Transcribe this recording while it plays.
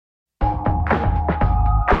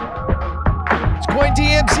Bitcoin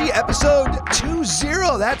DMZ episode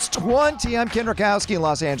 20. That's 20. I'm Ken Rakowski in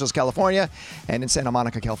Los Angeles, California. And in Santa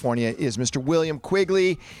Monica, California is Mr. William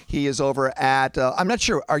Quigley. He is over at, I'm not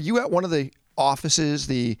sure, are you at one of the offices,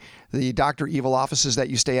 the Dr. Evil offices that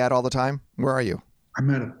you stay at all the time? Where are you?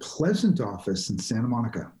 I'm at a Pleasant office in Santa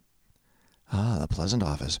Monica. Ah, the Pleasant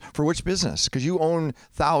office. For which business? Because you own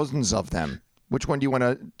thousands of them. Which one do you want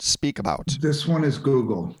to speak about? This one is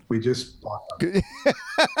Google. We just bought them.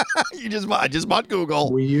 I just bought Google.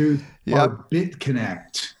 We use our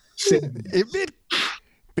BitConnect.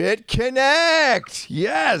 BitConnect.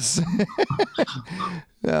 Yes.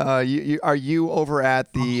 Are you over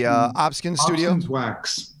at the Opskins studio? Opskins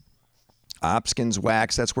Wax. Opskins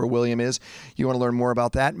Wax. That's where William is. You want to learn more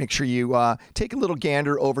about that? Make sure you take a little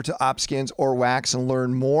gander over to Opskins or Wax and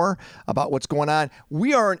learn more about what's going on.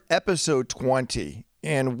 We are in episode 20,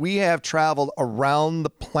 and we have traveled around the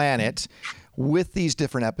planet with these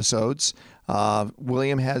different episodes.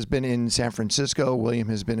 William has been in San Francisco. William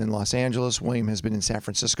has been in Los Angeles. William has been in San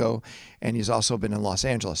Francisco, and he's also been in Los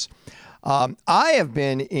Angeles. I have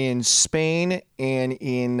been in Spain and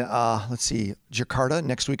in, Jakarta.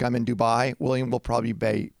 Next week I'm in Dubai. William will probably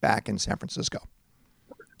be back in San Francisco.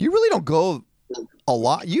 You really don't go a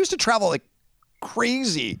lot. You used to travel like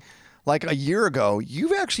crazy like a year ago.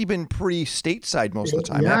 You've actually been pretty stateside most of the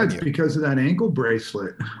time, haven't you? Yeah, it's because of that ankle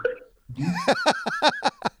bracelet.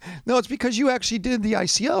 No, it's because you actually did the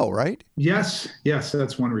ICO, right? Yes,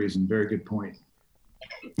 that's one reason. Very good point.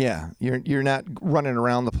 Yeah, you're not running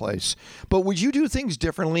around the place. But would you do things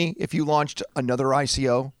differently if you launched another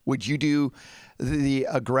ICO? Would you do the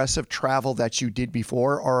aggressive travel that you did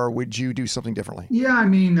before, or would you do something differently? Yeah, I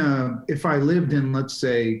mean, if I lived in, let's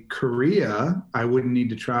say, Korea, I wouldn't need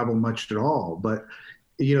to travel much at all. But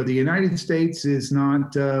you know, the United States is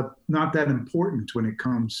not that important when it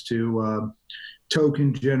comes to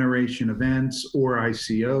token generation events or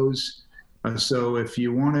ICOs. So if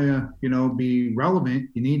you want to, be relevant,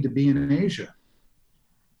 you need to be in Asia.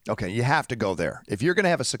 Okay, you have to go there. If you're going to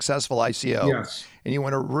have a successful ICO Yes. and you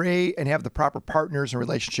want to rate and have the proper partners and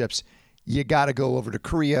relationships, you got to go over to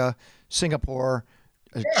Korea, Singapore,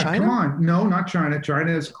 China? Come on. No, not China.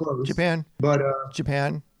 China is closed. Japan? But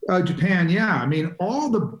Japan? Japan, yeah. I mean, all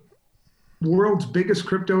the world's biggest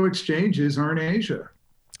crypto exchanges are in Asia.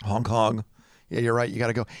 Hong Kong. Yeah, you're right. You got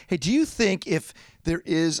to go. Hey, do you think if there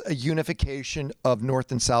is a unification of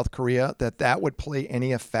North and South Korea, that would play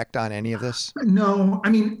any effect on any of this? No, I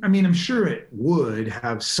mean, I'm sure it would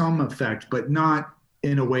have some effect, but not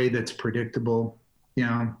in a way that's predictable.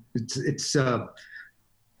 It's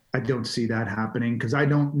I don't see that happening because I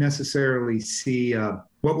don't necessarily see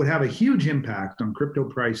what would have a huge impact on crypto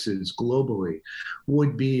prices globally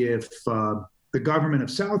would be if the government of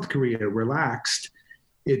South Korea relaxed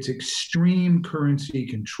its extreme currency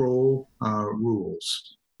control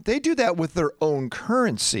rules. They do that with their own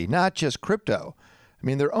currency, not just crypto. I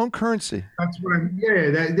mean, their own currency. That's what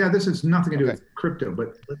this has nothing to do with crypto,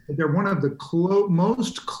 but they're one of the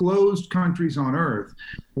most closed countries on earth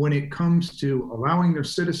when it comes to allowing their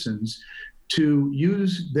citizens to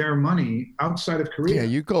use their money outside of Korea. Yeah,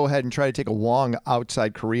 you go ahead and try to take a Wong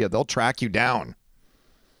outside Korea. They'll track you down.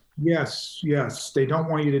 Yes. They don't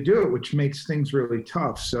want you to do it, which makes things really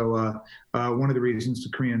tough. So one of the reasons the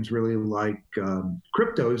Koreans really like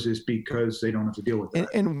cryptos is because they don't have to deal with that.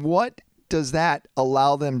 And what does that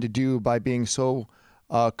allow them to do by being so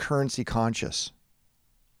currency conscious?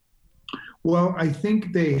 Well, I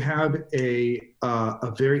think they have a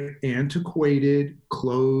very antiquated,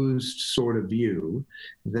 closed sort of view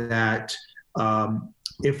that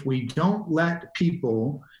if we don't let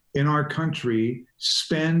people in our country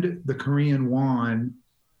spend the Korean won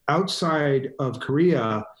outside of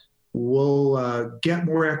Korea, we'll get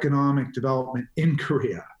more economic development in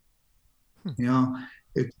Korea.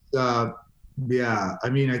 It's I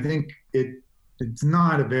mean, I think it's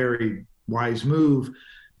not a very wise move,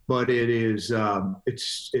 but it is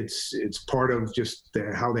it's part of just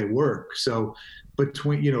how they work. So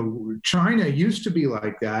between China used to be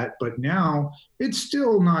like that, but now it's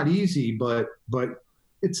still not easy, but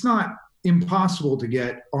it's not impossible to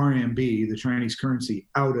get RMB, the Chinese currency,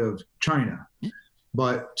 out of China.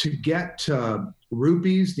 But to get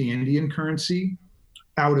rupees, the Indian currency,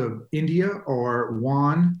 out of India, or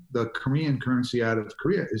won, the Korean currency, out of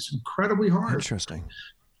Korea is incredibly hard. Interesting.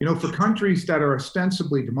 For countries that are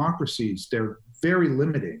ostensibly democracies, they're very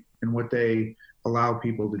limiting in what they allow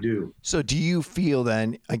people to do. So do you feel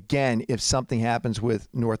then, again, if something happens with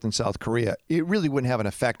North and South Korea, it really wouldn't have an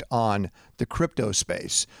effect on the crypto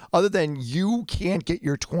space, other than you can't get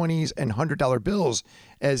your 20s and $100 bills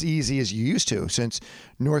as easy as you used to, since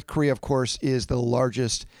North Korea, of course, is the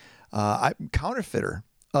largest counterfeiter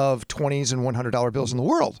of 20s and $100 bills in the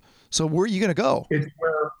world. So where are you going to go?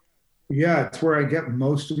 It's where I get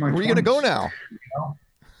most of my. Where are you going to go now?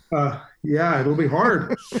 Yeah, it'll be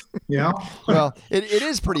hard. Well, it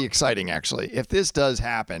is pretty exciting, actually. If this does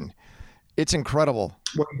happen, it's incredible.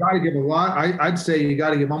 Well, you got to give a lot. I'd say you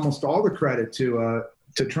got to give almost all the credit to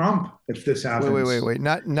Trump if this happens. Wait.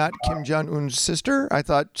 Not Kim Jong-un's sister? I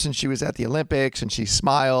thought since she was at the Olympics and she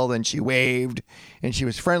smiled and she waved and she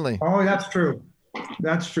was friendly. Oh, that's true.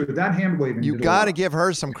 That's true. That hand waving. You got to give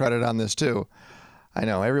her some credit on this too. I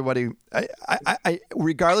know everybody. I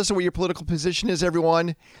regardless of what your political position is,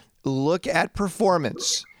 everyone look at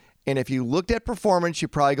performance. And if you looked at performance, you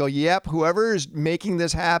probably go, "Yep, whoever is making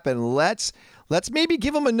this happen, let's maybe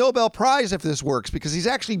give him a Nobel Prize if this works because he's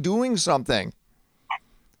actually doing something."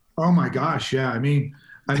 Oh my gosh, yeah. I mean,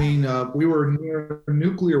 we were near a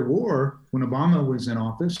nuclear war when Obama was in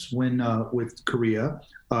office. With Korea,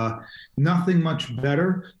 nothing much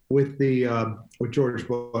better with George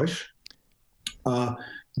Bush.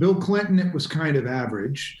 Bill Clinton, it was kind of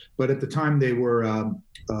average, but at the time they were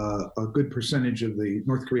a good percentage of the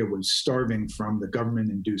North Korea was starving from the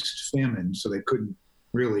government-induced famine, so they couldn't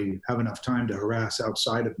really have enough time to harass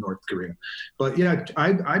outside of North Korea. But yeah,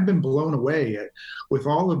 I've been blown away with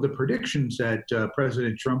all of the predictions that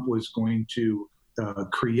President Trump was going to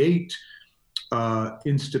create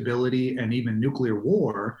instability and even nuclear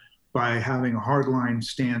war by having a hardline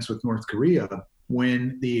stance with North Korea,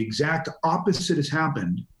 when the exact opposite has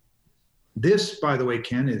happened. This, by the way,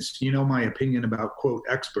 Ken, is, my opinion about, quote,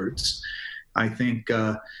 experts. I think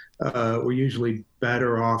we're usually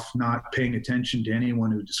better off not paying attention to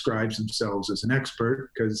anyone who describes themselves as an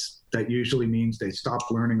expert, because that usually means they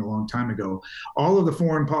stopped learning a long time ago. All of the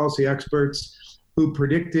foreign policy experts who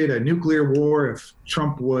predicted a nuclear war if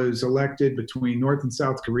Trump was elected between North and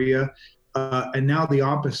South Korea, and now the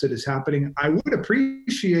opposite is happening. I would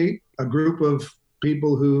appreciate a group of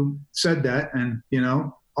people who said that, and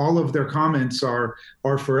all of their comments are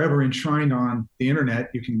forever enshrined on the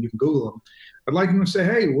internet. You can Google them. I'd like them to say,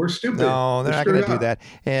 "Hey, we're stupid." No, they're not going to do that,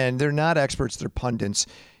 and they're not experts; they're pundits.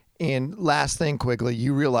 And last thing, quickly,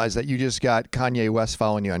 you realize that you just got Kanye West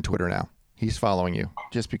following you on Twitter now. He's following you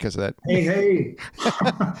just because of that. Hey.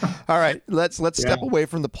 All right, let's step away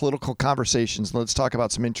from the political conversations. Let's talk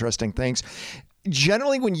about some interesting things.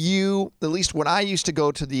 Generally, at least when I used to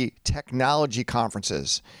go to the technology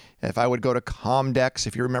conferences, if I would go to Comdex,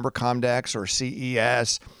 if you remember Comdex or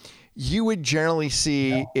CES, you would generally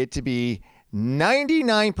see it to be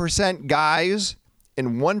 99% guys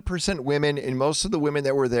and 1% women, and most of the women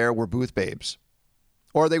that were there were booth babes,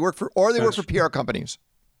 or they work for PR companies,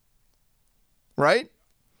 right?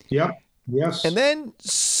 Yep. Yes. And then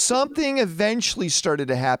something eventually started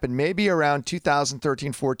to happen, maybe around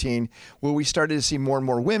 2013, 14, where we started to see more and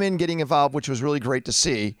more women getting involved, which was really great to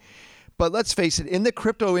see. But let's face it, in the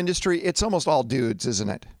crypto industry, it's almost all dudes, isn't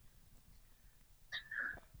it?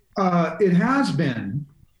 It has been.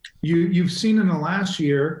 You've seen in the last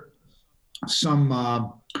year some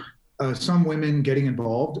women getting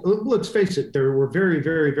involved. Let's face it, there were very,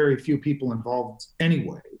 very, very few people involved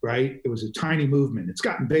anyway, right? It was a tiny movement. It's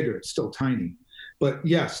gotten bigger. It's still tiny. But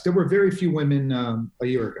yes, there were very few women a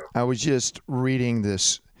year ago. I was just reading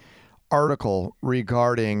this article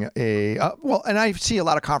regarding and I see a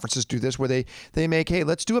lot of conferences do this where they make, hey,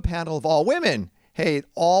 let's do a panel of all women. Hey,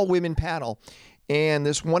 all women panel. And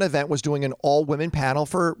this one event was doing an all women panel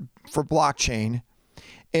for blockchain.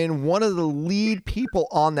 And one of the lead people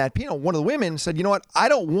on that panel, one of the women said, "You know what? I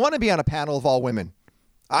don't want to be on a panel of all women.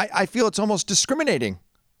 I feel it's almost discriminating.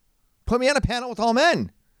 Put me on a panel with all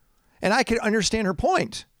men." And I could understand her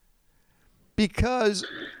point. Because,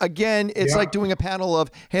 again, it's like doing a panel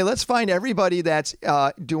of, hey, let's find everybody that's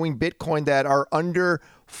doing Bitcoin that are under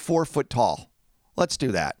 4 foot tall. Let's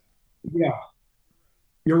do that. Yeah,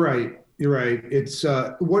 you're right. It's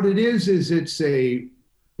what it is it's a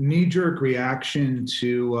knee-jerk reaction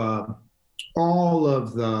to all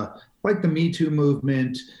of the Me Too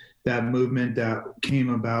movement, that movement that came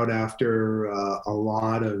about after a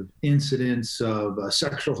lot of incidents of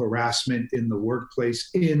sexual harassment in the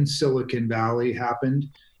workplace in Silicon Valley happened.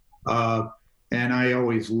 And I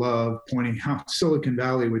always love pointing out Silicon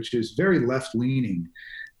Valley, which is very left-leaning,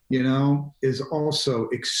 is also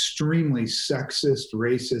extremely sexist,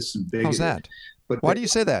 racist, and bigoted. How's that? But why do you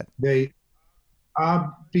say that?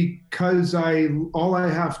 Because all I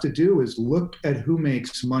have to do is look at who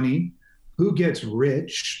makes money, who gets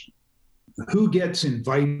rich, who gets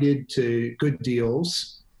invited to good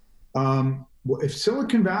deals. If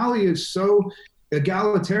Silicon Valley is so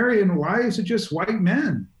egalitarian, why is it just white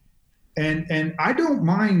men? And I don't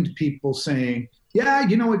mind people saying yeah,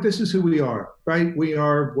 you know what? This is who we are, right? We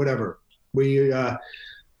are whatever. We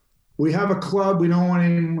have a club. We don't want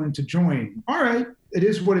anyone to join. All right, it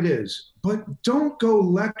is what it is. But don't go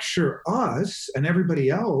lecture us and everybody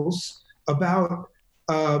else about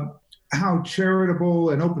how charitable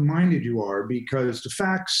and open-minded you are, because the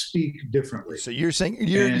facts speak differently. So you're saying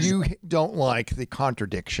you don't like the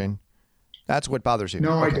contradiction. That's what bothers you.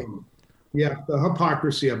 No, okay. I don't. Yeah, the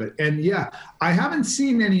hypocrisy of it. And yeah, I haven't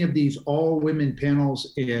seen any of these all-women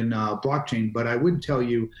panels in blockchain, but I would tell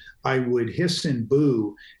you, I would hiss and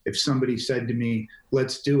boo if somebody said to me,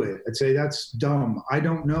 let's do it. I'd say, that's dumb. I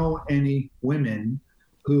don't know any women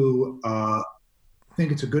who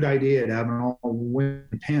think it's a good idea to have an all-women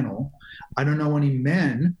panel. I don't know any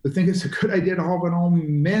men who think it's a good idea to have an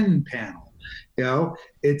all-men panel. You know,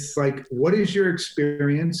 it's like, what is your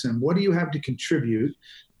experience and what do you have to contribute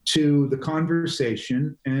to the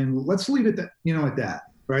conversation? And let's leave it at that,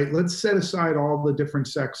 right? Let's set aside all the different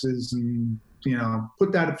sexes and,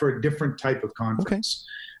 put that for a different type of conference.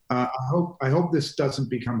 Okay. I hope this doesn't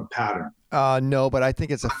become a pattern. No, but I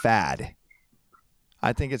think it's a fad.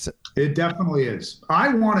 It definitely is.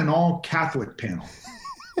 I want an all Catholic panel.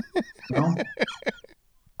 I'll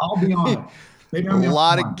be on it.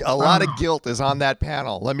 A lot of guilt is on that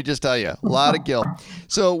panel. Let me just tell you, a lot of guilt.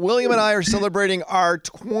 So William and I are celebrating our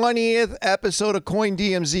 20th episode of Coin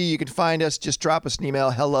DMZ. You can find us. Just drop us an email,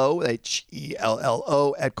 hello,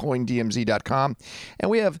 HELLO, at coindmz.com. And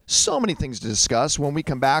we have so many things to discuss. When we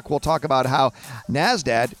come back, we'll talk about how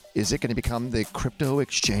NASDAQ, is it going to become the crypto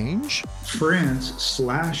exchange? France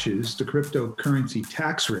slashes the cryptocurrency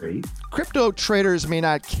tax rate. Crypto traders may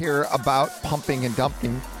not care about pumping and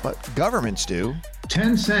dumping, but governments do.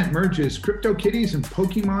 Tencent merges CryptoKitties and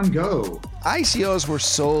Pokemon Go. ICOs were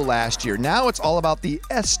so last year. Now it's all about the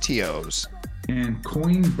STOs. And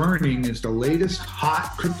coin burning is the latest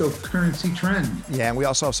hot cryptocurrency trend. Yeah, and we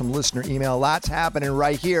also have some listener email. Lots happening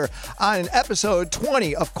right here on episode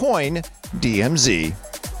 20 of Coin DMZ.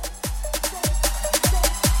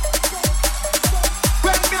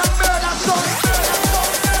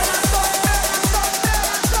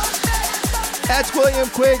 That's William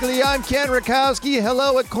Quigley. I'm Ken Rakowski.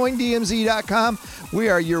 Hello at CoinDMZ.com. We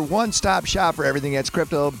are your one-stop shop for everything that's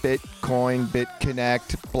crypto, Bitcoin,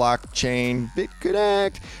 BitConnect, blockchain,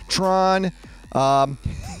 BitConnect, Tron.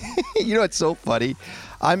 It's so funny.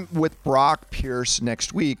 I'm with Brock Pierce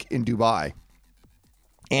next week in Dubai.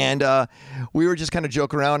 And we were just kind of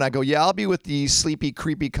joking around. I go, yeah, I'll be with the sleepy,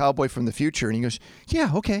 creepy cowboy from the future. And he goes,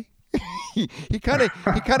 yeah, okay. he kind of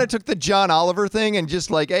took the John Oliver thing and just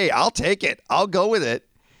like, hey, I'll take it. I'll go with it.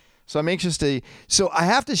 So I'm anxious to. So I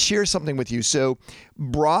have to share something with you. So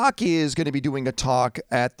Brock is going to be doing a talk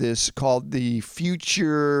at this called the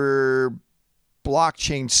Future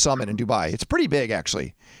Blockchain Summit in Dubai. It's pretty big,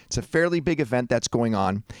 actually. It's a fairly big event that's going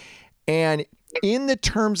on. And in the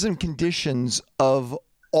terms and conditions of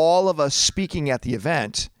all of us speaking at the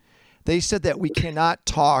event, they said that we cannot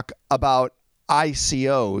talk about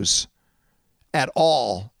ICOs at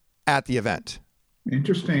all at the event.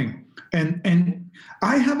 Interesting. And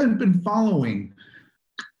I haven't been following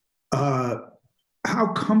how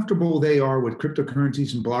comfortable they are with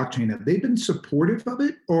cryptocurrencies and blockchain. Have they been supportive of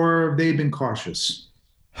it or have they been cautious?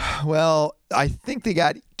 Well, I think they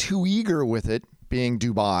got too eager with it being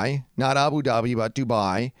Dubai, not Abu Dhabi, but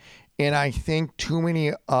Dubai. And I think too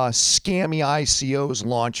many scammy ICOs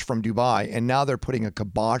launched from Dubai, and now they're putting a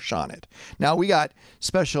kibosh on it. Now we got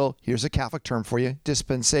special, here's a Catholic term for you,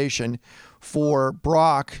 dispensation for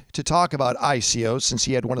Brock to talk about ICOs, since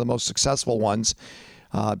he had one of the most successful ones,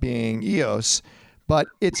 being EOS. But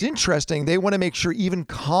it's interesting, they want to make sure even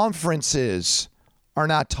conferences are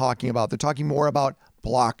not talking about, they're talking more about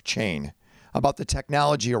blockchain, about the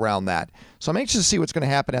technology around that. So I'm anxious to see what's going to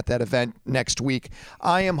happen at that event next week.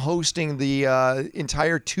 I am hosting the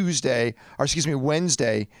entire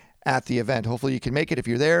Wednesday at the event. Hopefully you can make it. If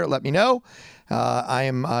you're there, let me know. I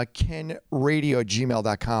am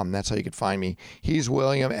kenradio@gmail.com. That's how you can find me. He's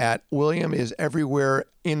William at William is everywhere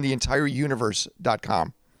in the entire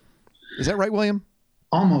universe.com. Is that right, William?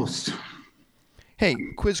 Almost. Hey,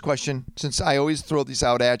 quiz question, since I always throw these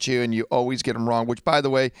out at you and you always get them wrong, which, by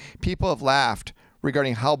the way, people have laughed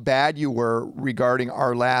regarding how bad you were regarding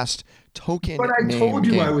our last token But I told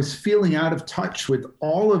you game. I was feeling out of touch with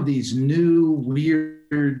all of these new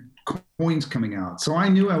weird coins coming out. So I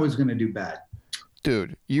knew I was going to do bad.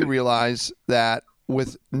 Dude, you realize that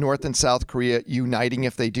with North and South Korea uniting,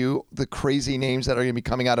 if they do, the crazy names that are going to be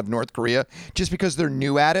coming out of North Korea, just because they're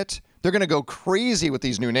new at it, they're going to go crazy with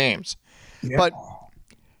these new names. Yeah. But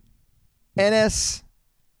NASDAQ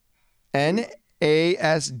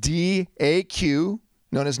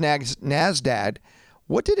known as NASDAQ.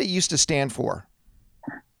 What did it used to stand for?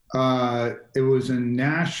 It was a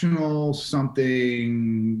national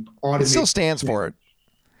something automated. It still stands for it.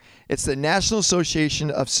 It's the National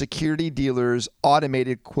Association of Security Dealers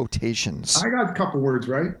Automated Quotations. I got a couple words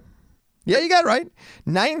right. Yeah, you got it right.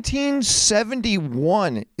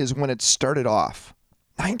 1971 is when it started off.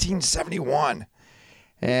 1971.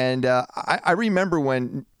 And I remember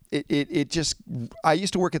when it just, I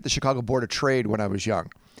used to work at the Chicago Board of Trade when I was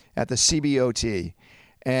young, at the CBOT.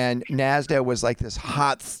 And NASDAQ was like this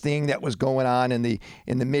hot thing that was going on in the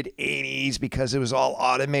mid 80s because it was all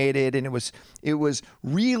automated, and it was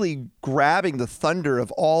really grabbing the thunder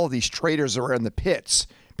of all of these traders that were in the pits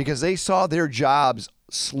because they saw their jobs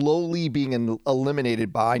slowly being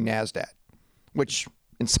eliminated by NASDAQ, which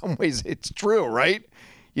in some ways it's true, right?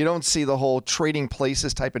 You don't see the whole trading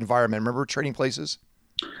places type environment. Remember trading places?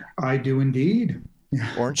 I do indeed.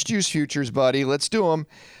 Orange juice futures, buddy. Let's do them.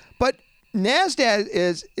 But NASDAQ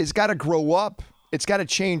is got to grow up. It's got to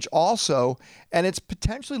change also. And it's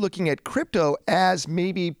potentially looking at crypto as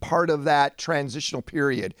maybe part of that transitional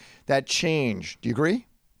period, that change. Do you agree?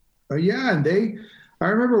 Yeah. And I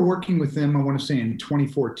remember working with them, I want to say in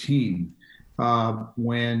 2014,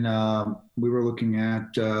 when we were looking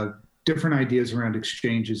at different ideas around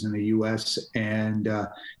exchanges in the US, and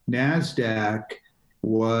NASDAQ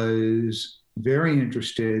was very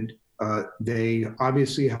interested. They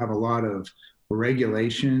obviously have a lot of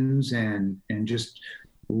regulations and just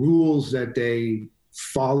rules that they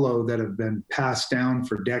follow that have been passed down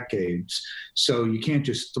for decades. So you can't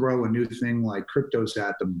just throw a new thing like cryptos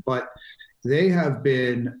at them. But they have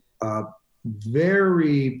been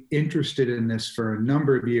very interested in this for a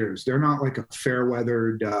number of years. They're not like a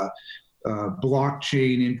fair-weathered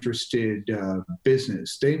blockchain interested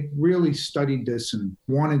business. They really studied this and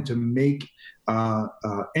wanted to make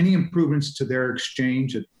any improvements to their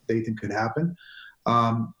exchange that they think could happen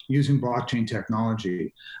using blockchain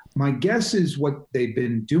technology. My guess is what they've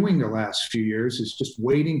been doing the last few years is just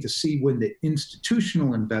waiting to see when the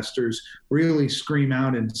institutional investors really scream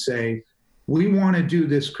out and say, we want to do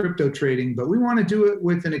this crypto trading, but we want to do it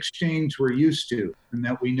with an exchange we're used to and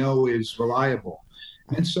that we know is reliable.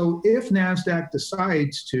 And so if NASDAQ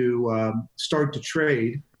decides to start to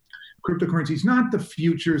trade cryptocurrencies, not the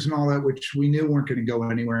futures and all that, which we knew weren't going to go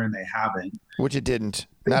anywhere, and they haven't. Which it didn't,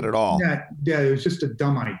 not at all. Yeah, it was just a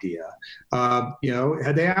dumb idea.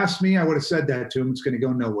 Had they asked me, I would have said that to them. It's going to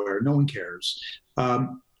go nowhere. No one cares.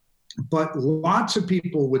 But lots of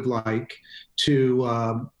people would like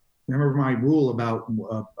to remember my rule about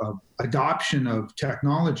adoption of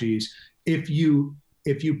technologies. If you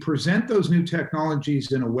present those new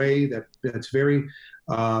technologies in a way that's very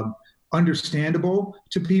understandable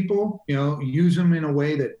to people, use them in a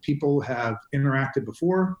way that people have interacted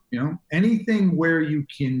before, anything where you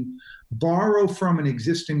can borrow from an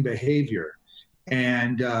existing behavior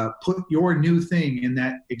and put your new thing in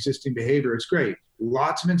that existing behavior, it's great.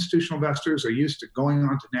 Lots of institutional investors are used to going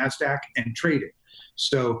onto NASDAQ and trading.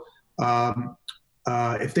 So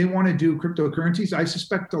if they want to do cryptocurrencies, I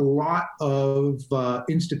suspect a lot of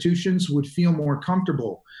institutions would feel more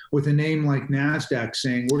comfortable with a name like NASDAQ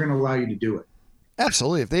saying, we're going to allow you to do it.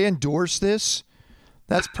 Absolutely. If they endorse this,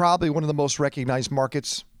 that's probably one of the most recognized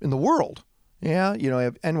markets in the world. Yeah, you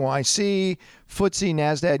have NYC, FTSE,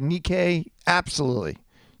 NASDAQ, Nikkei, absolutely.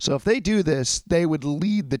 So if they do this, they would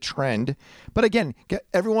lead the trend. But again,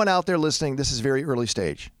 everyone out there listening, this is very early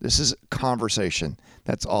stage. This is conversation.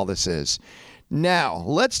 That's all this is. Now,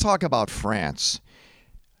 let's talk about France.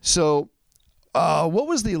 So what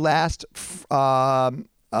was the last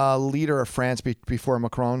leader of France before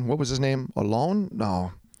Macron? What was his name? Hollande?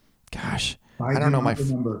 No. Gosh. I don't know.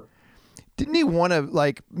 Remember. Didn't he want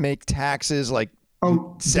to make taxes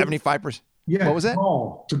 75%? Yeah. What was that?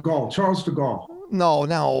 De Gaulle. Charles de Gaulle. No,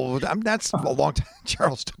 that's a long time.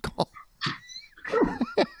 Charles de Gaulle.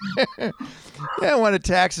 I wanted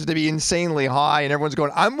taxes to be insanely high, and everyone's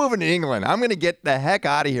going, I'm moving to England. I'm going to get the heck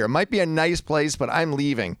out of here. It might be a nice place, but I'm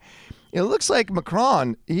leaving. It looks like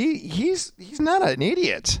Macron, he's not an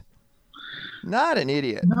idiot. Not an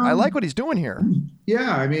idiot. No. I like what he's doing here.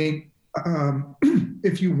 Yeah, I mean,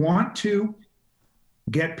 if you want to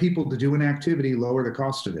get people to do an activity, lower the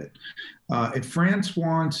cost of it. If France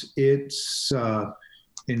wants its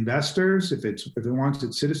investors, if it wants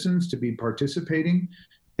its citizens to be participating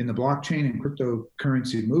in the blockchain and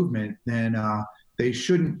cryptocurrency movement, then they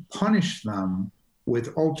shouldn't punish them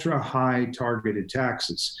with ultra high targeted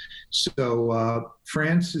taxes. So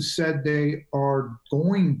France has said they are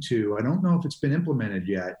going to, I don't know if it's been implemented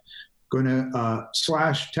yet, going to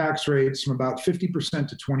slash tax rates from about 50%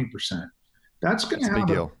 to 20%. That's going to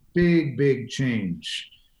have big change.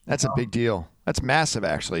 That's a big deal. That's massive,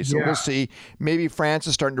 actually. So Yeah. we'll see. Maybe France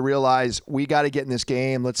is starting to realize we got to get in this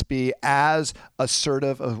game. Let's be as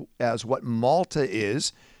assertive as what Malta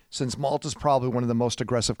is, since Malta is probably one of the most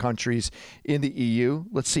aggressive countries in the EU.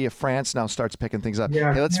 Let's see if France now starts picking things up.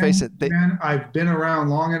 Yeah, Hey, let's face it. man, I've been around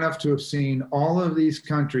long enough to have seen all of these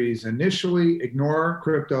countries initially ignore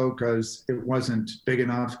crypto because it wasn't big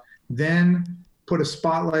enough, then put a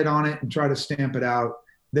spotlight on it and try to stamp it out,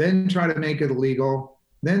 then try to make it illegal,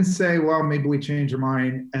 then say, well, maybe we change our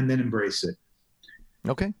mind, and then embrace it.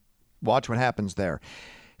 Okay. Watch what happens there.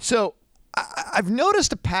 So I've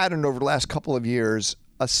noticed a pattern over the last couple of years,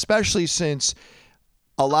 especially since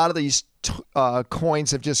a lot of these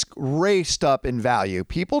coins have just raced up in value.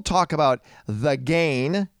 People talk about the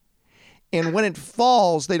gain, and when it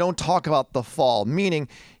falls, they don't talk about the fall, meaning,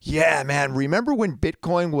 yeah, man, remember when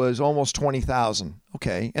Bitcoin was almost 20,000?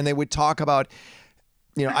 Okay. And they would talk about,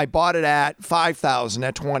 I bought it at 5,000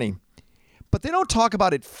 at 20. But they don't talk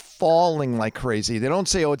about it falling like crazy. They don't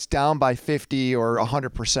say, oh, it's down by 50 or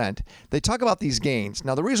 100%. They talk about these gains.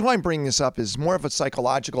 Now, the reason why I'm bringing this up is more of a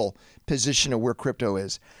psychological position of where crypto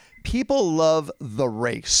is. People love the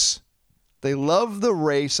race. They love the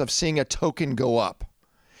race of seeing a token go up.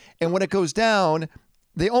 And when it goes down,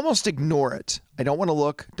 they almost ignore it. I don't want to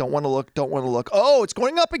look, don't want to look, don't want to look. Oh, it's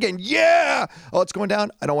going up again. Yeah. Oh, it's going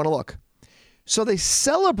down. I don't want to look. So they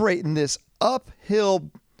celebrate in this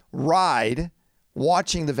uphill ride,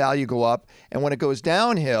 watching the value go up. And when it goes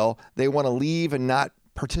downhill, they want to leave and not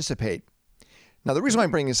participate. Now, the reason why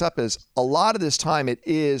I'm bringing this up is a lot of this time it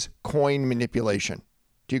is coin manipulation.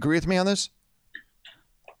 Do you agree with me on this?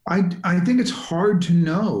 I think it's hard to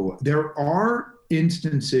know. There are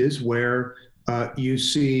instances where you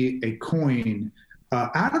see a coin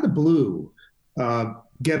out of the blue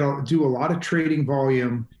do a lot of trading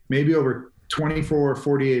volume, maybe over 24 or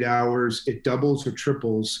 48 hours, it doubles or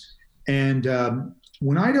triples. And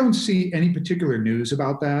when I don't see any particular news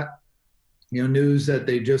about that, news that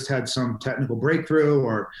they just had some technical breakthrough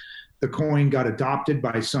or the coin got adopted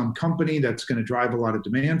by some company that's going to drive a lot of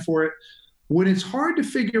demand for it. When it's hard to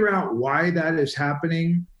figure out why that is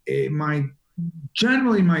happening,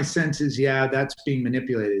 generally my sense is, yeah, that's being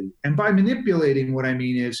manipulated. And by manipulating, what I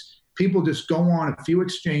mean is people just go on a few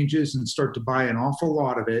exchanges and start to buy an awful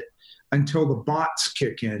lot of it until the bots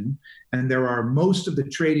kick in. And most of the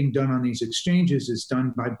trading done on these exchanges is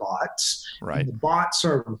done by bots. Right. And the bots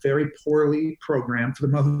are very poorly programmed for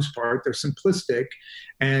the most part. They're simplistic.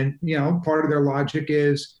 And, part of their logic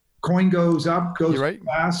is coin goes up, goes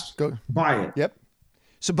fast, buy it. Yep.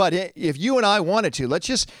 So, but if you and I wanted to, let's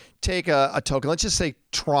just take a token. Let's just say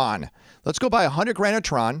Tron. Let's go buy 100 grand of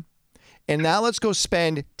Tron. And now let's go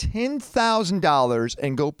spend $10,000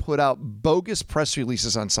 and go put out bogus press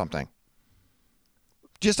releases on something.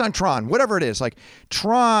 Just on Tron, whatever it is. Like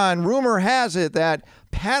Tron, rumor has it that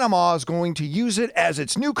Panama is going to use it as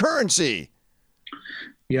its new currency.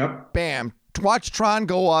 Yep. Bam. Watch Tron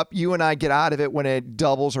go up. You and I get out of it when it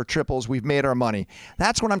doubles or triples. We've made our money.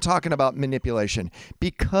 That's what I'm talking about, manipulation.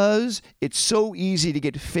 Because it's so easy to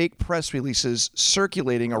get fake press releases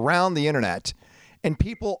circulating around the internet, and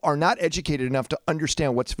people are not educated enough to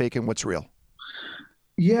understand what's fake and what's real.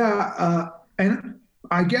 Yeah. And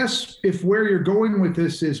I guess if where you're going with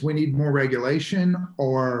this is we need more regulation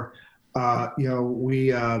or, buyer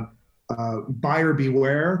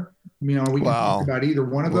beware. We can talk about either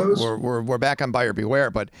one of those. We're back on buyer beware,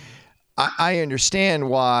 but I understand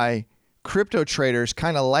why crypto traders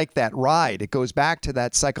kind of like that ride. It goes back to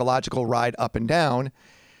that psychological ride up and down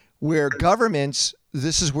where governments,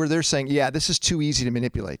 this is where they're saying, yeah, this is too easy to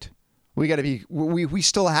manipulate. We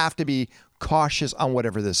still have to be cautious on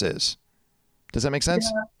whatever this is. Does that make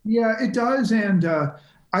sense? Yeah, it does. And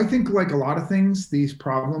I think like a lot of things, these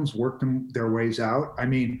problems work their ways out. I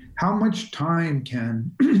mean, how much time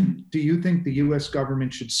do you think the U.S.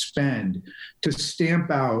 government should spend to stamp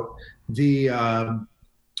out the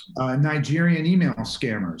Nigerian email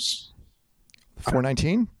scammers?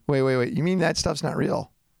 419? Wait. You mean that stuff's not real?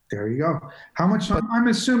 There you go. How much time? I'm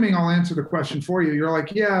assuming I'll answer the question for you. You're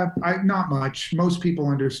like, yeah, not much. Most people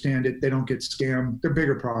understand it. They don't get scammed. They're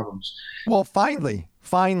bigger problems. Well, finally,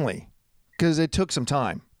 because it took some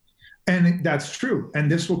time. And that's true.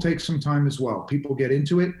 And this will take some time as well. People get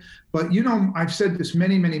into it. But, I've said this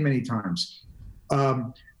many, many, many times.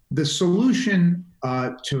 The solution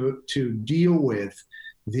to deal with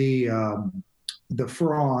the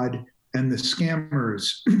fraud and the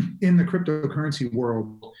scammers in the cryptocurrency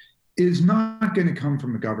world is not going to come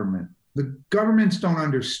from the government. The governments don't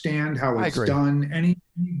understand how it's done. Any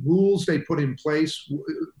rules they put in place,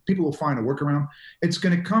 people will find a workaround. It's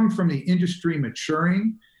going to come from the industry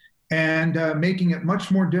maturing and making it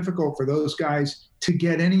much more difficult for those guys to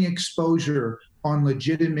get any exposure on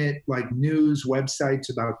legitimate like news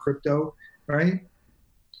websites about crypto, right?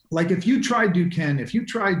 Like if you tried to, Ken, if you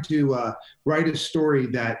tried to write a story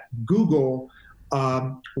that Google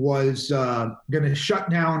was going to shut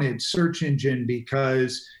down its search engine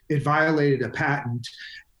because it violated a patent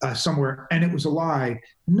somewhere and it was a lie,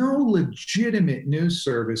 no legitimate news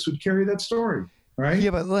service would carry that story, right?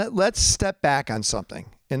 Yeah, but let's step back on something.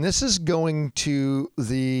 And this is going to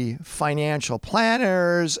the financial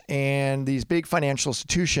planners and these big financial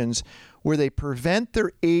institutions where they prevent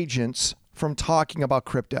their agents from talking about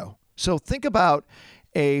crypto. So think about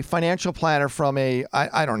a financial planner from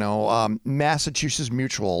I don't know, Massachusetts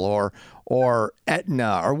Mutual or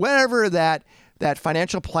Aetna or whatever that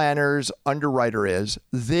financial planner's underwriter is.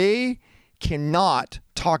 They cannot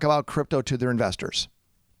talk about crypto to their investors.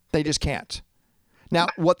 They just can't. Now,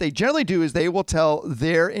 what they generally do is they will tell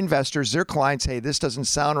their investors, their clients, hey, this doesn't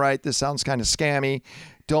sound right. This sounds kind of scammy.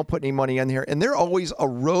 Don't put any money in here. And they're always a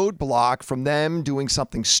roadblock from them doing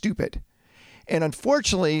something stupid. And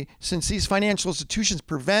unfortunately, since these financial institutions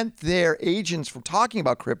prevent their agents from talking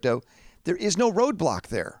about crypto, there is no roadblock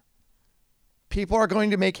there. People are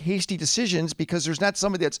going to make hasty decisions because there's not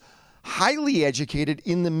somebody that's highly educated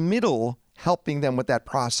in the middle helping them with that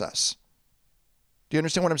process. Do you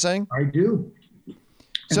understand what I'm saying? I do.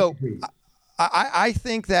 So I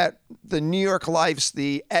think that the New York Lifes,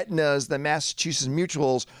 the Aetnas, the Massachusetts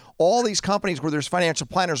Mutuals, all these companies where there's financial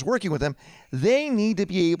planners working with them, they need to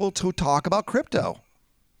be able to talk about crypto.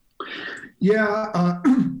 Yeah,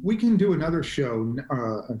 we can do another show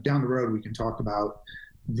down the road. We can talk about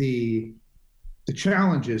the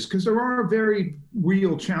challenges, because there are very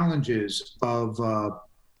real challenges of,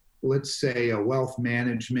 let's say, a wealth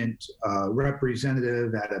management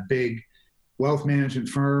representative at a big wealth management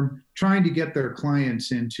firm trying to get their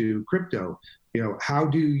clients into crypto. You know, how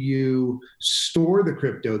do you store the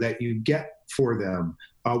crypto that you get for them?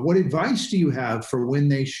 What advice do you have for when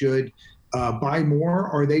they should buy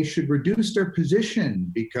more or they should reduce their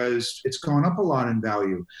position because it's gone up a lot in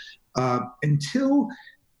value? Until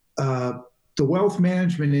the wealth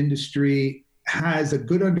management industry has a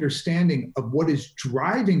good understanding of what is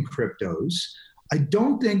driving cryptos, I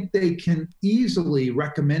don't think they can easily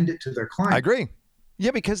recommend it to their clients. I agree.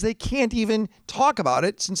 Yeah, because they can't even talk about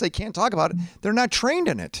it. Since they can't talk about it, they're not trained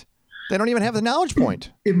in it. They don't even have the knowledge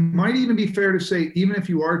point. It might even be fair to say, even if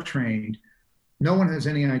you are trained, no one has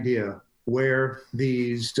any idea where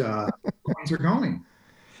these coins are going.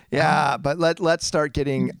 Yeah, but let's start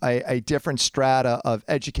getting a different strata of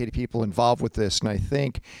educated people involved with this. And I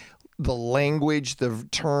think the language, the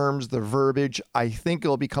terms, the verbiage, I think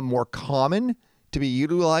it'll become more common to be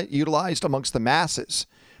utilized amongst the masses.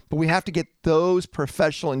 But we have to get those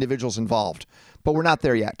professional individuals involved. But we're not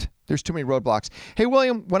there yet. There's too many roadblocks. Hey,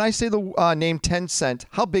 William, when I say the name Tencent,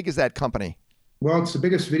 how big is that company? Well, it's the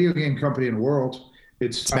biggest video game company in the world.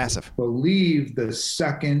 It's massive. I believe the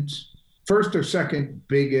first or second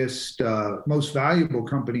biggest, most valuable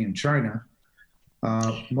company in China,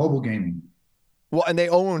 mobile gaming. Well, and they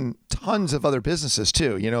own tons of other businesses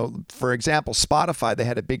too. You know, for example, Spotify, they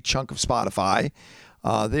had a big chunk of Spotify.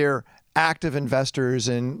 They're active investors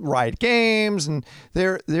in Riot Games, and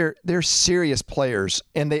they're serious players,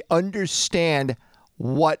 and they understand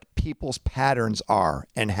what people's patterns are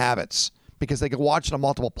and habits because they can watch it on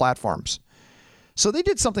multiple platforms. So they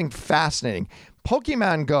did something fascinating.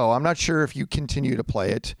 Pokemon Go, I'm not sure if you continue to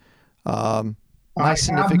play it. I have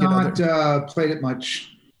not played it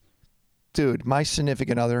much. Dude, my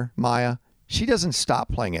significant other, Maya, she doesn't stop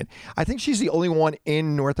playing it. I think she's the only one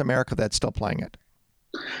in North America that's still playing it.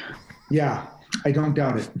 Yeah, I don't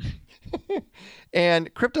doubt it.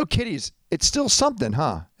 And CryptoKitties, it's still something,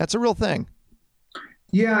 huh? That's a real thing.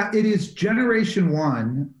 Yeah, it is generation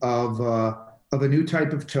one of a new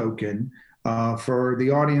type of token. For the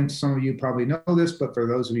audience, some of you probably know this, but for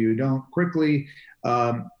those of you who don't, quickly,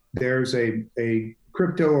 there's a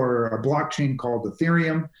crypto or a blockchain called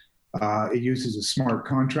Ethereum. It uses a smart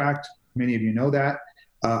contract. Many of you know that.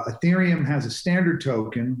 Ethereum has a standard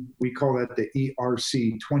token. We call that the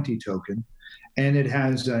ERC20 token. And it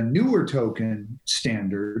has a newer token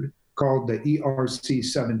standard called the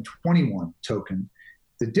ERC721 token.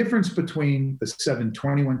 The difference between the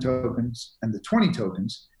 721 tokens and the 20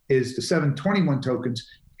 tokens is the 721 tokens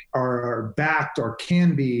are backed or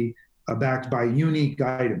can be backed by unique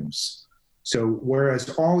items. So whereas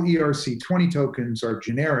all ERC20 tokens are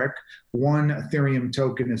generic, one Ethereum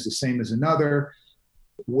token is the same as another.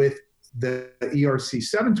 With the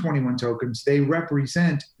ERC721 tokens, they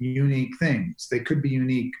represent unique things. They could be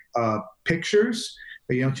unique pictures.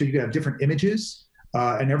 You know, so you could have different images.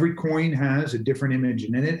 and every coin has a different image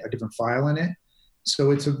in it, a different file in it.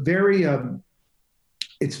 So it's very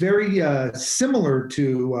similar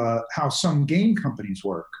to how some game companies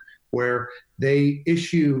work, where they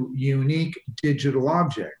issue unique digital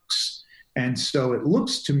objects. And so it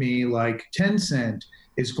looks to me like Tencent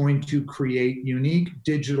is going to create unique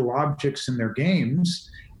digital objects in their games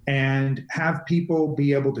and have people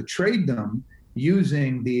be able to trade them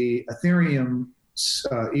using the Ethereum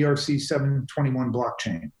ERC-721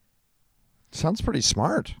 blockchain. Sounds pretty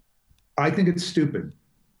smart. I think it's stupid.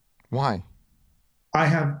 Why?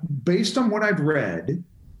 Based on what I've read,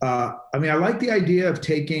 I like the idea of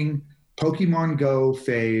taking Pokemon Go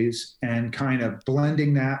phase and kind of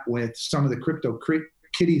blending that with some of the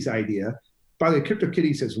CryptoKitties idea. By the way,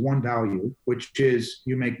 CryptoKitties has one value, which is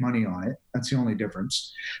you make money on it. That's the only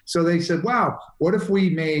difference. So they said, wow, what if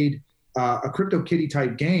we made a CryptoKitty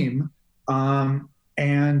type game,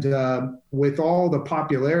 and with all the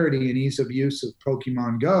popularity and ease of use of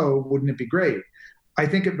Pokemon Go, wouldn't it be great? I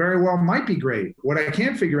think it very well might be great. What I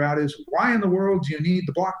can't figure out is why in the world do you need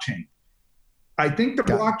the blockchain? I think the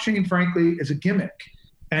blockchain, frankly, is a gimmick.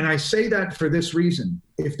 And I say that for this reason.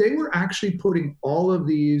 If they were actually putting all of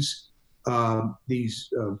these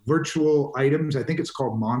virtual items, I think it's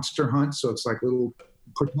called Monster Hunt, so it's like little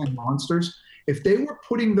pretend monsters. If they were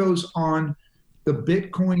putting those on the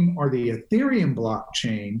Bitcoin or the Ethereum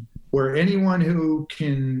blockchain, where anyone who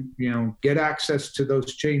can, get access to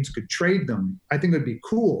those chains could trade them, I think it would be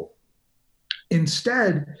cool.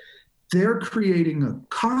 Instead, they're creating a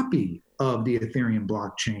copy of the Ethereum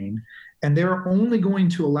blockchain, and they're only going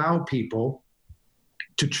to allow people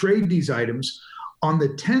to trade these items on the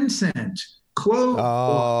Tencent closed.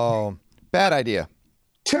 Oh, bad idea.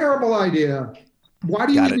 Terrible idea. Why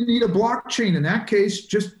do you even need a blockchain? In that case,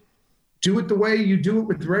 just do it the way you do it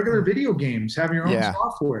with regular video games. Have your own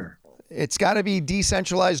software. It's got to be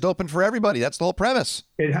decentralized, open for everybody. That's the whole premise.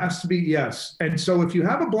 It has to be, yes. And so if you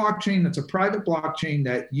have a blockchain that's a private blockchain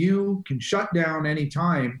that you can shut down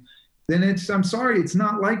anytime, then I'm sorry, it's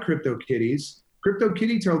not like CryptoKitties.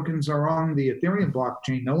 CryptoKitty tokens are on the Ethereum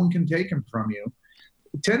blockchain. No one can take them from you.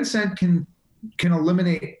 Tencent can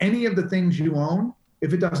eliminate any of the things you own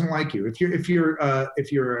if it doesn't like you. If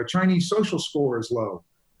your Chinese social score is low,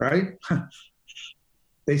 right?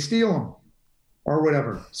 They steal them or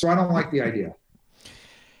whatever. So I don't like the idea.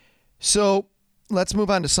 So let's move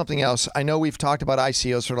on to something else. I know we've talked about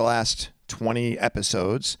ICOs for the last 20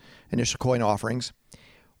 episodes, initial coin offerings.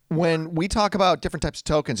 When we talk about different types of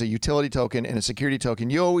tokens, a utility token and a security token,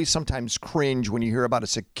 you always sometimes cringe when you hear about a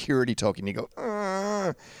security token. You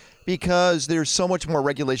go, because there's so much more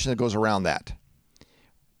regulation that goes around that.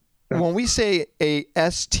 When we say a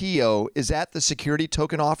STO, is that the security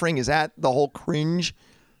token offering? Is that the whole cringe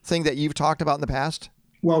thing that you've talked about in the past?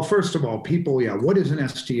 Well, first of all, people, what is an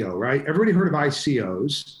STO, right? Everybody heard of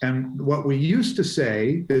ICOs. And what we used to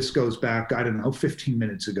say, this goes back, 15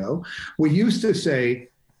 minutes ago, we used to say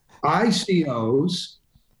ICOs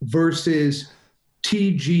versus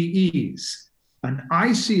TGEs. An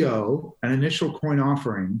ICO, an initial coin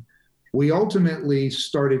offering, we ultimately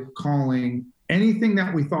started calling anything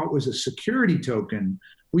that we thought was a security token,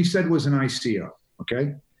 we said was an ICO,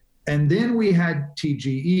 okay? And then we had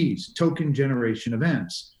TGEs, token generation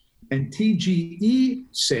events. And TGE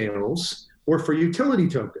sales were for utility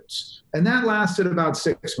tokens. And that lasted about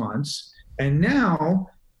 6 months. And now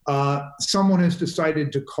someone has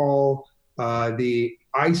decided to call the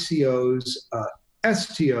ICOs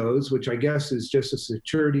STOs, which I guess is just a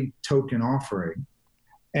security token offering.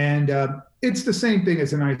 And it's the same thing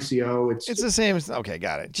as an ICO. It's the same. Okay,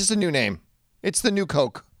 got it. Just a new name. It's the new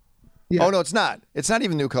Coke. Yeah. Oh no, it's not. It's not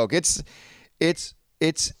even new Coke. It's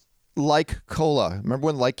like cola. Remember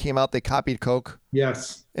when Like came out? They copied Coke.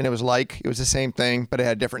 Yes. And it was the same thing, but it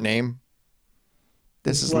had a different name.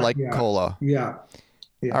 This is like cola. Yeah.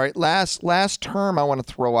 All right. Last term I want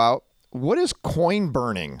to throw out. What is coin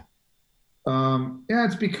burning?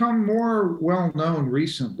 It's become more well known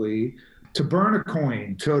recently. To burn a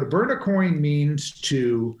coin. So to burn a coin means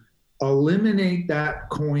to eliminate that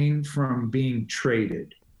coin from being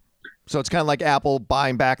traded. So it's kind of like Apple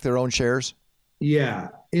buying back their own shares? Yeah.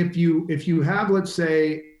 If you have, let's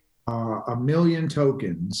say, 1 million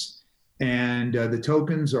tokens, and the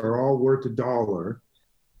tokens are all worth $1,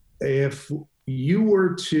 if you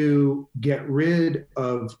were to get rid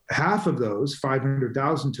of half of those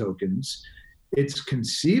 500,000 tokens, it's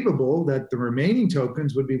conceivable that the remaining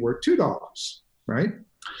tokens would be worth $2, right?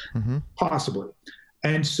 Mm-hmm. Possibly.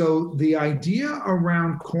 And so the idea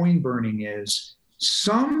around coin burning is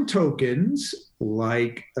some tokens,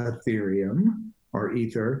 like Ethereum or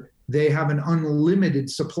Ether, they have an unlimited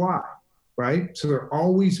supply. right? So they're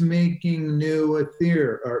always making new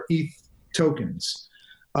Ether or ETH tokens.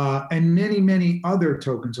 And many, many other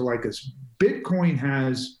tokens are like this. Bitcoin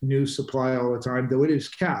has new supply all the time, though it is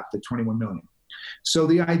capped at 21 million. So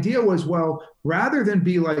the idea was, well, rather than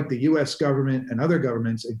be like the US government and other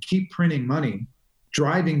governments and keep printing money,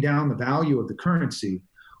 driving down the value of the currency,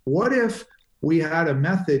 what if we had a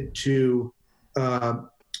method to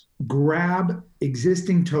grab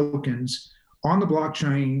existing tokens on the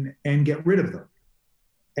blockchain and get rid of them?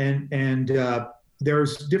 And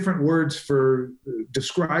there's different words for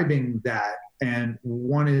describing that, and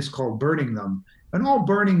one is called burning them. And all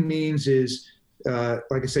burning means is,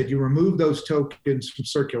 like I said, you remove those tokens from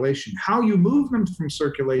circulation. How you move them from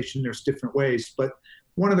circulation, there's different ways, but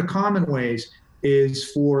one of the common ways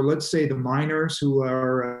is for, let's say, the miners who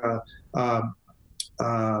are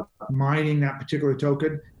mining that particular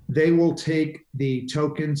token. They will take the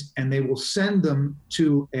tokens and they will send them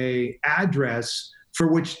to an address for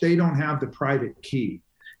which they don't have the private key.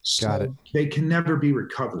 So Got it. they can never be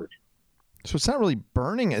recovered. So it's not really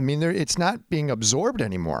burning. I mean, it's not being absorbed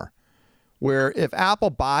anymore. Where if Apple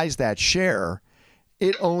buys that share,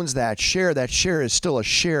 it owns that share. That share is still a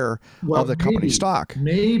share of the company stock.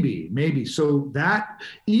 Maybe. So that,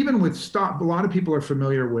 even with stock, a lot of people are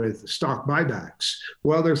familiar with stock buybacks.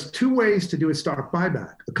 Well, there's two ways to do a stock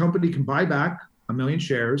buyback. A company can buy back 1 million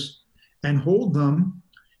shares and hold them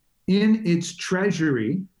in its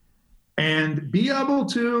treasury and be able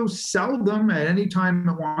to sell them at any time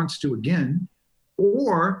it wants to again,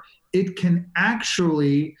 or it can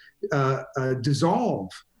actually dissolve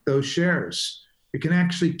those shares. It can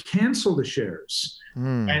actually cancel the shares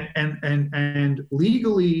and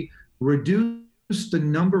legally reduce the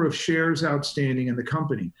number of shares outstanding in the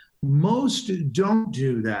company. Most don't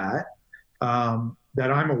do that,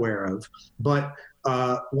 that I'm aware of. But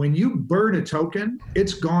when you burn a token,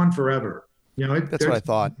 it's gone forever. You know, that's what I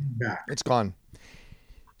thought. Back. It's gone.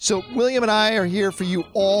 So William and I are here for you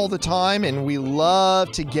all the time, and we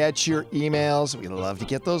love to get your emails. We love to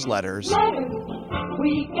get those letters. Letters.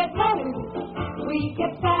 We get letters. We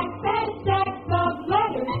get stacks and stacks of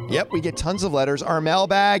letters. Yep, we get tons of letters. Our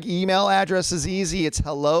mailbag email address is easy. It's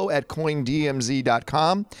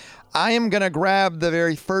hello@coindmz.com. I am going to grab the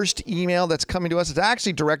very first email that's coming to us. It's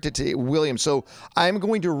actually directed to William. So I'm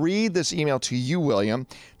going to read this email to you, William.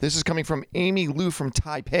 This is coming from Amy Liu from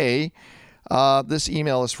Taipei. This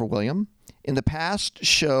email is for William. In the past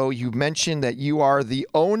show, you mentioned that you are the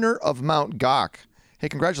owner of Mt. Gox. Hey,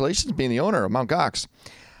 congratulations on being the owner of Mt. Gox.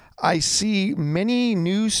 I see many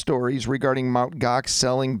news stories regarding Mt. Gox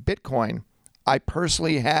selling Bitcoin. I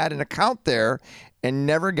personally had an account there and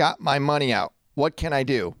never got my money out. What can I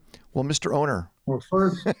do? Well, Mr. Owner. Well,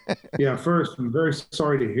 first, I'm very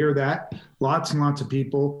sorry to hear that. Lots and lots of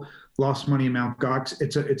people lost money in Mt. Gox.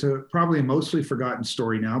 It's a probably a mostly forgotten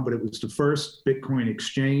story now, but it was the first Bitcoin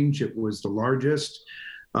exchange. It was the largest,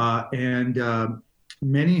 and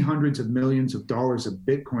many hundreds of millions of dollars of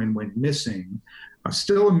Bitcoin went missing.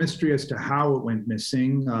 Still a mystery as to how it went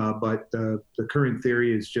missing, but the current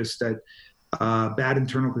theory is just that bad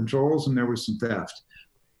internal controls and there was some theft.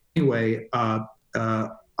 Anyway,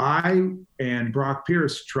 I and Brock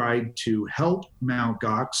Pierce tried to help Mt.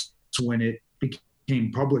 Gox when it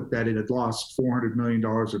became public that it had lost $400 million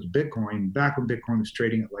of Bitcoin back when Bitcoin was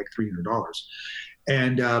trading at like $300.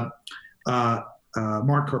 And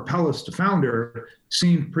Mark Karpelès, the founder,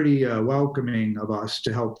 seemed pretty welcoming of us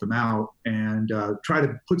to help them out and try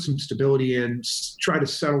to put some stability in, try to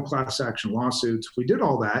settle class action lawsuits. We did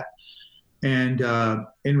all that. And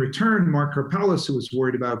in return, Mark Karpelès, who was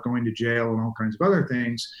worried about going to jail and all kinds of other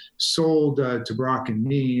things, sold to Brock and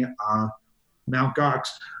me Mt. Gox,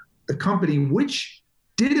 a company which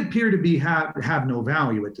did appear to be have no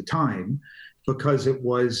value at the time because it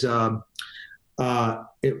was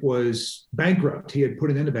bankrupt. He had put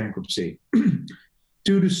it into bankruptcy.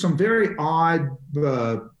 Due to some very odd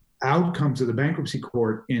outcomes of the bankruptcy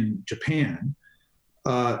court in Japan,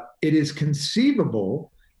 it is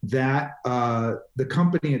conceivable that the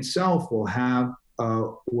company itself will have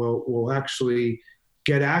will actually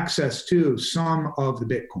get access to some of the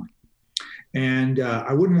Bitcoin. And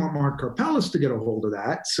I wouldn't want Mark Karpelès to get a hold of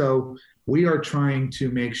that, so we are trying to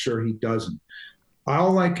make sure he doesn't.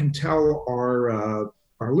 All I can tell our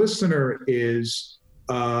listener is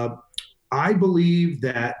I believe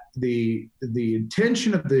that the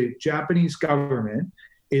intention of the Japanese government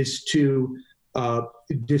is to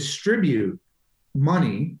distribute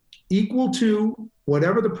money equal to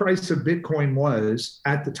whatever the price of Bitcoin was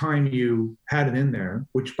at the time you had it in there,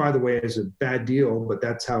 which by the way is a bad deal, but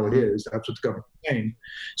that's how it is. That's what the government's saying.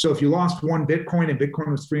 So if you lost one Bitcoin and Bitcoin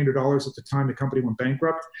was $300 at the time the company went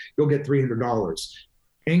bankrupt, you'll get $300.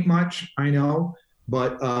 Ain't much, I know,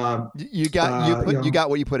 but you got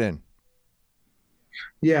what you put in.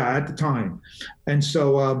 Yeah, at the time. And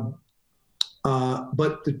so,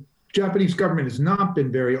 but the Japanese government has not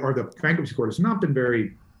been or the bankruptcy court has not been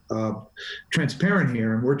very transparent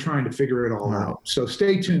here, and we're trying to figure it all out. So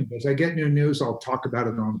stay tuned. As I get new news, I'll talk about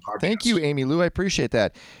it on the podcast. Thank you, Amy Lou. I appreciate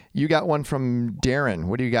that. You got one from Darren.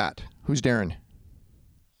 What do you got? Who's Darren?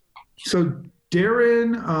 So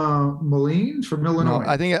Darren Moline from Illinois. No,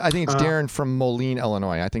 I think it's Darren from Moline,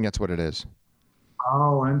 Illinois. I think that's what it is.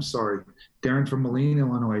 Oh, I'm sorry. Darren from Moline,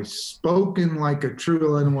 Illinois. Spoken like a true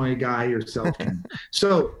Illinois guy yourself.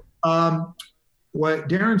 So what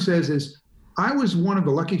Darren says is, I was one of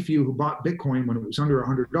the lucky few who bought Bitcoin when it was under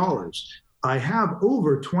 $100. I have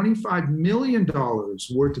over $25 million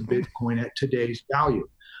worth of Bitcoin at today's value.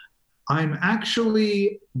 I'm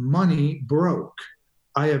actually money broke.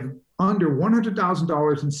 I have under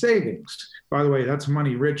 $100,000 in savings. By the way, that's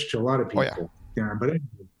money rich to a lot of people, Darren. But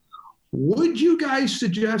anyway, would you guys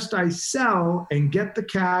suggest I sell and get the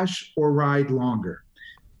cash or ride longer?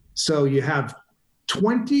 So you have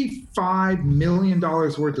 $25 million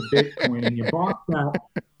worth of Bitcoin and you bought that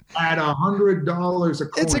at $100 a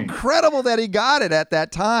coin. It's incredible that he got it at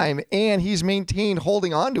that time and he's maintained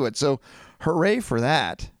holding on to it. So hooray for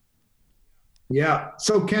that. Yeah.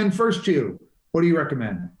 So Ken, first you, what do you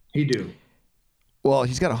recommend he do? Well,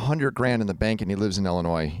 he's got $100,000 in the bank and he lives in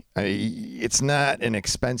Illinois. It's not an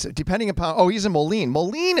expensive, depending upon, he's in Moline.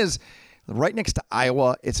 Moline is right next to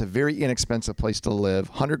Iowa. It's a very inexpensive place to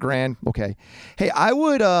live. $100,000. Okay. Hey, I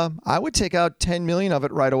would take out 10 million of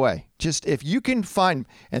it right away. Just if you can find,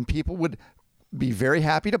 and people would be very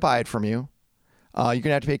happy to buy it from you. You're going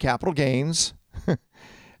to have to pay capital gains,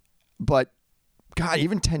 but God,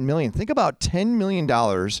 even 10 million, think about $10 million.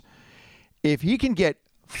 If he can get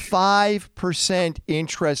 5%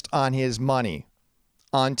 interest on his money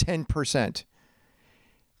on 10%,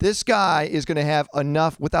 this guy is going to have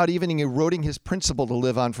enough without even eroding his principal to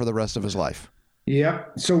live on for the rest of his life. Yeah.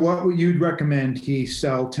 So what would you recommend he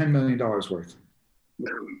sell $10 million worth?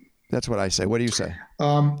 That's what I say. What do you say?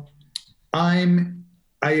 I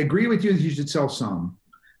agree with you that you should sell some.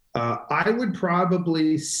 I would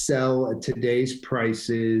probably sell at today's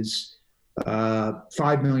prices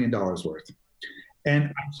 $5 million worth. And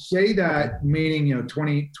I say that meaning,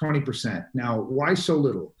 20%. Now, why so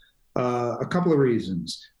little? A couple of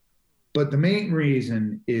reasons. But the main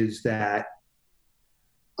reason is that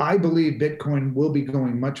I believe Bitcoin will be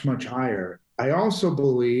going much, much higher. I also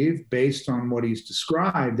believe, based on what he's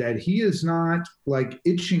described, that he is not like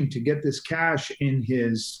itching to get this cash in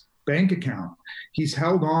his bank account. He's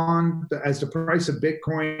held on as the price of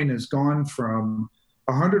Bitcoin has gone from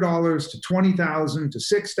 $100 to $20,000 to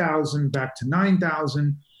 $6,000 back to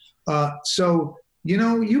 $9,000. So,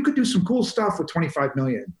 you could do some cool stuff with 25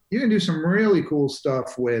 million. You can do some really cool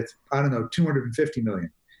stuff with, 250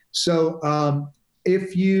 million. So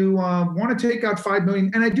if you want to take out 5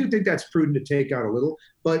 million, and I do think that's prudent to take out a little,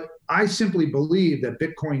 but I simply believe that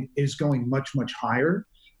Bitcoin is going much, much higher.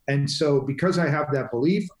 And so because I have that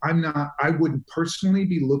belief, I wouldn't personally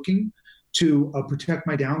be looking to protect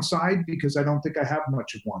my downside because I don't think I have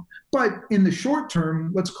much of one. But in the short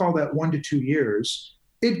term, let's call that 1 to 2 years,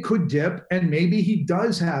 it could dip, and maybe he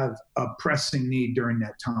does have a pressing need during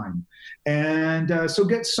that time. And so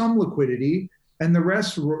get some liquidity, and the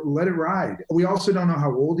rest, let it ride. We also don't know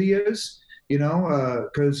how old he is,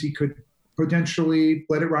 because he could potentially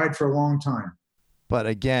let it ride for a long time. But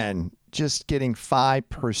again, just getting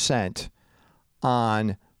 5%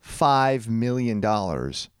 on $5 million,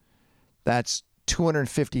 that's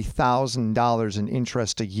 $250,000 in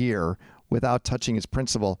interest a year without touching his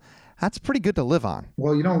principal. That's pretty good to live on.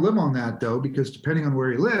 Well, you don't live on that, though, because depending on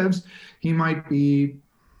where he lives, he might be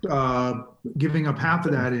giving up half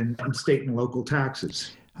of that in state and local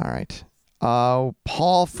taxes. All right.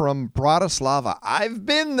 Paul from Bratislava. I've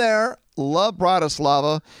been there. Love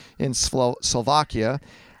Bratislava in Slovakia.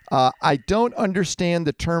 I don't understand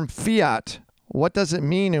the term fiat. What does it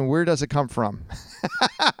mean and where does it come from?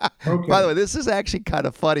 Okay. By the way, this is actually kind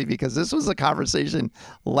of funny because this was a conversation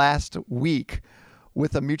last week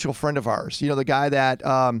with a mutual friend of ours. The guy that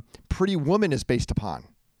Pretty Woman is based upon.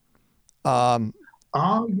 Yes.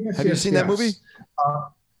 Have you seen that movie?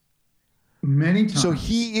 Many times. So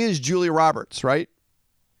he is Julia Roberts, right?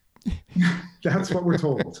 That's what we're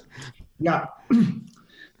told. Yeah.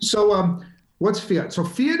 So what's Fiat? So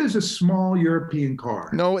Fiat is a small European car.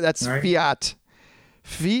 No, that's right? Fiat.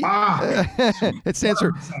 It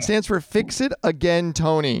stands for Fix It Again,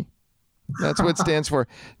 Tony. That's what it stands for.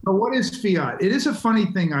 But what is fiat? It is a funny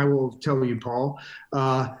thing, I will tell you, Paul.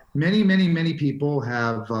 Many people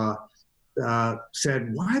have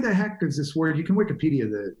said, why the heck is this word? You can Wikipedia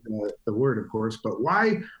the word, of course, but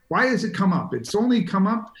why has it come up? It's only come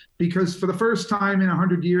up because for the first time in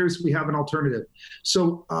 100 years, we have an alternative.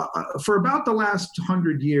 So for about the last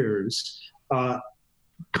 100 years,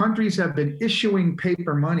 countries have been issuing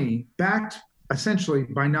paper money backed essentially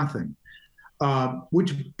by nothing.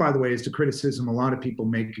 Which, by the way, is the criticism a lot of people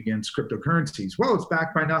make against cryptocurrencies. Well, it's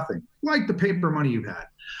backed by nothing, like the paper money you've had.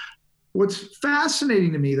 What's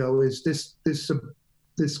fascinating to me, though, is this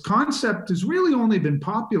concept has really only been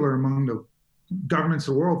popular among the governments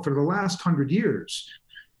of the world for the last 100 years.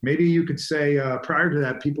 Maybe you could say prior to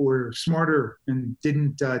that, people were smarter and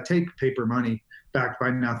didn't take paper money backed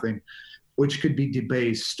by nothing, which could be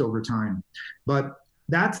debased over time. But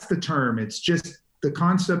that's the term. It's just the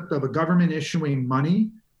concept of a government issuing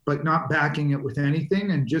money, but not backing it with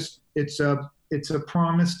anything. And just it's a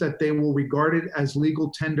promise that they will regard it as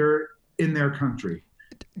legal tender in their country.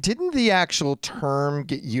 Didn't the actual term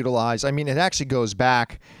get utilized? I mean, it actually goes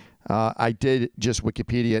back. I did just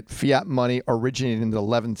Wikipedia it. Fiat money originated in the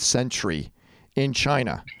 11th century in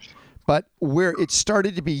China. But where it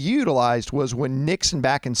started to be utilized was when Nixon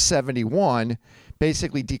back in 71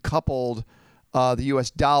 basically decoupled the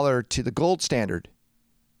U.S. dollar to the gold standard.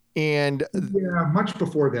 And yeah, much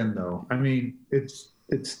before then, though. I mean, it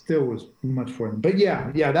still was much before then. But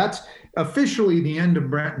yeah, that's officially the end of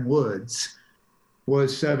Bretton Woods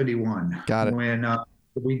was 71. Got it. When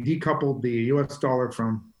we decoupled the U.S. dollar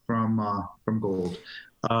from gold.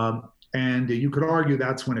 And you could argue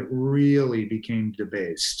that's when it really became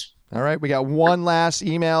debased. All right, we got one last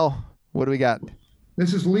email. What do we got?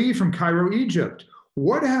 This is Lee from Cairo, Egypt.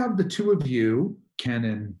 What have the two of you, Ken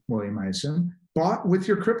and William Eisen, bought with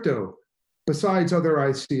your crypto besides other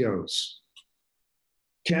ICOs?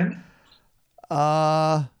 Ken?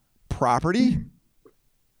 Property,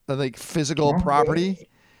 like physical property,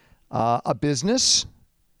 a business.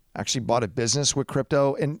 Actually bought a business with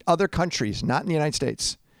crypto in other countries, not in the United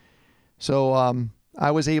States. So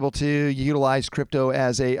I was able to utilize crypto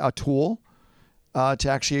as a tool to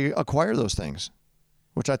actually acquire those things,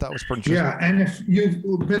 which I thought was pretty interesting. Yeah, and if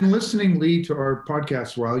you've been listening, Lee, to our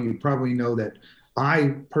podcast for a while, you probably know that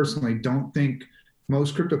I personally don't think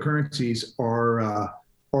most cryptocurrencies are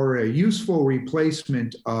a useful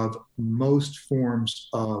replacement of most forms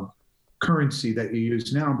of currency that you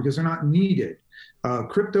use now because they're not needed.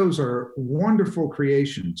 Cryptos are wonderful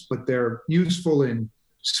creations, but they're useful in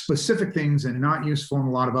specific things and not useful in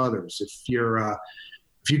a lot of others.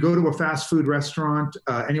 If you go to a fast food restaurant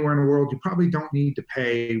anywhere in the world, you probably don't need to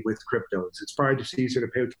pay with cryptos. It's probably just easier to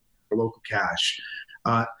pay with local cash.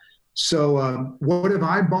 So what have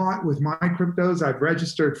I bought with my cryptos? I've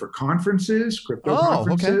registered for conferences, crypto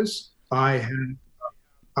conferences. Okay.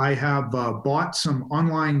 I have bought some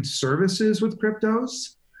online services with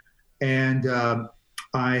cryptos, and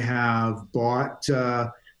I have bought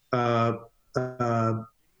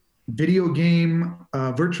video game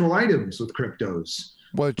virtual items with cryptos.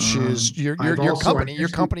 Which is your company. Your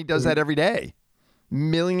company does that every day.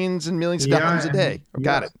 Millions and millions of dollars a day.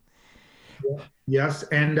 Got it. Yes,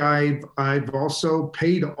 and I've also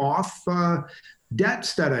paid off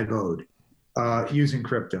debts that I've owed using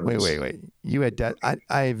cryptos. Wait. You had debt?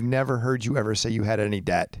 I've never heard you ever say you had any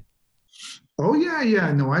debt. Oh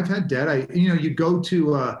yeah. No, I've had debt. You go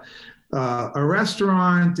to a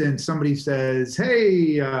restaurant and somebody says,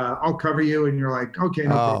 "Hey, I'll cover you," and you're like, "Okay,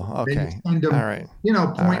 no problem." Okay. Then you send them, all right.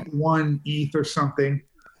 0.1 ETH or something.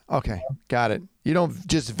 Okay, got it. You don't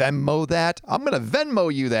just Venmo that. I'm gonna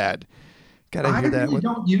Venmo you that. I really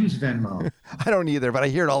don't use Venmo. I don't either, but I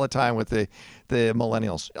hear it all the time with the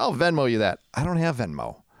millennials. I'll Venmo you that. I don't have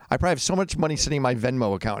Venmo. I probably have so much money sitting in my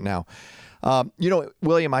Venmo account now.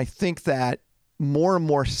 William, I think that more and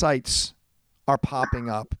more sites are popping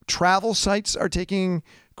up. Travel sites are taking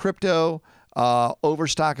crypto.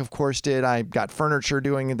 Overstock, of course, did. I got furniture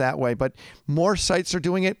doing it that way, but more sites are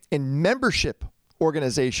doing it, and membership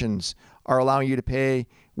organizations are allowing you to pay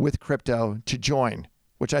with crypto to join,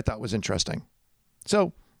 which I thought was interesting.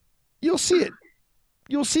 So you'll see it.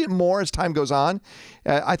 You'll see it more as time goes on.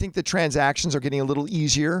 I think the transactions are getting a little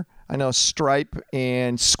easier. I know Stripe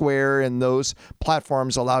and Square and those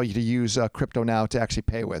platforms allow you to use crypto now to actually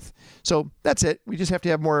pay with. So that's it. We just have to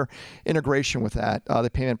have more integration with that, the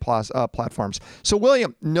payment platforms. So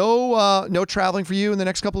William, no traveling for you in the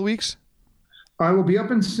next couple of weeks? I will be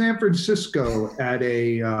up in San Francisco at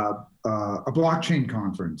a blockchain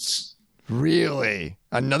conference. Really?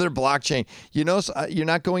 Another blockchain. You know, you're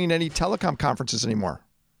not going to any telecom conferences anymore.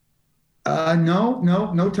 No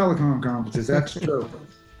telecom conferences. That's true.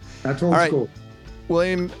 That's old school.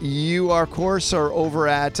 William, you of course are over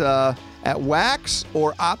at Wax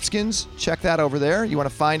or Opskins. Check that over there. You want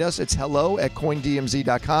to find us? It's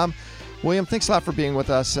hello@coindmz.com. William, thanks a lot for being with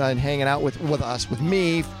us and hanging out with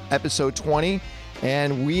me, episode 20.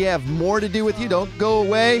 And we have more to do with you. Don't go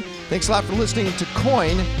away. Thanks a lot for listening to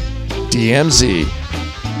Coin DMZ.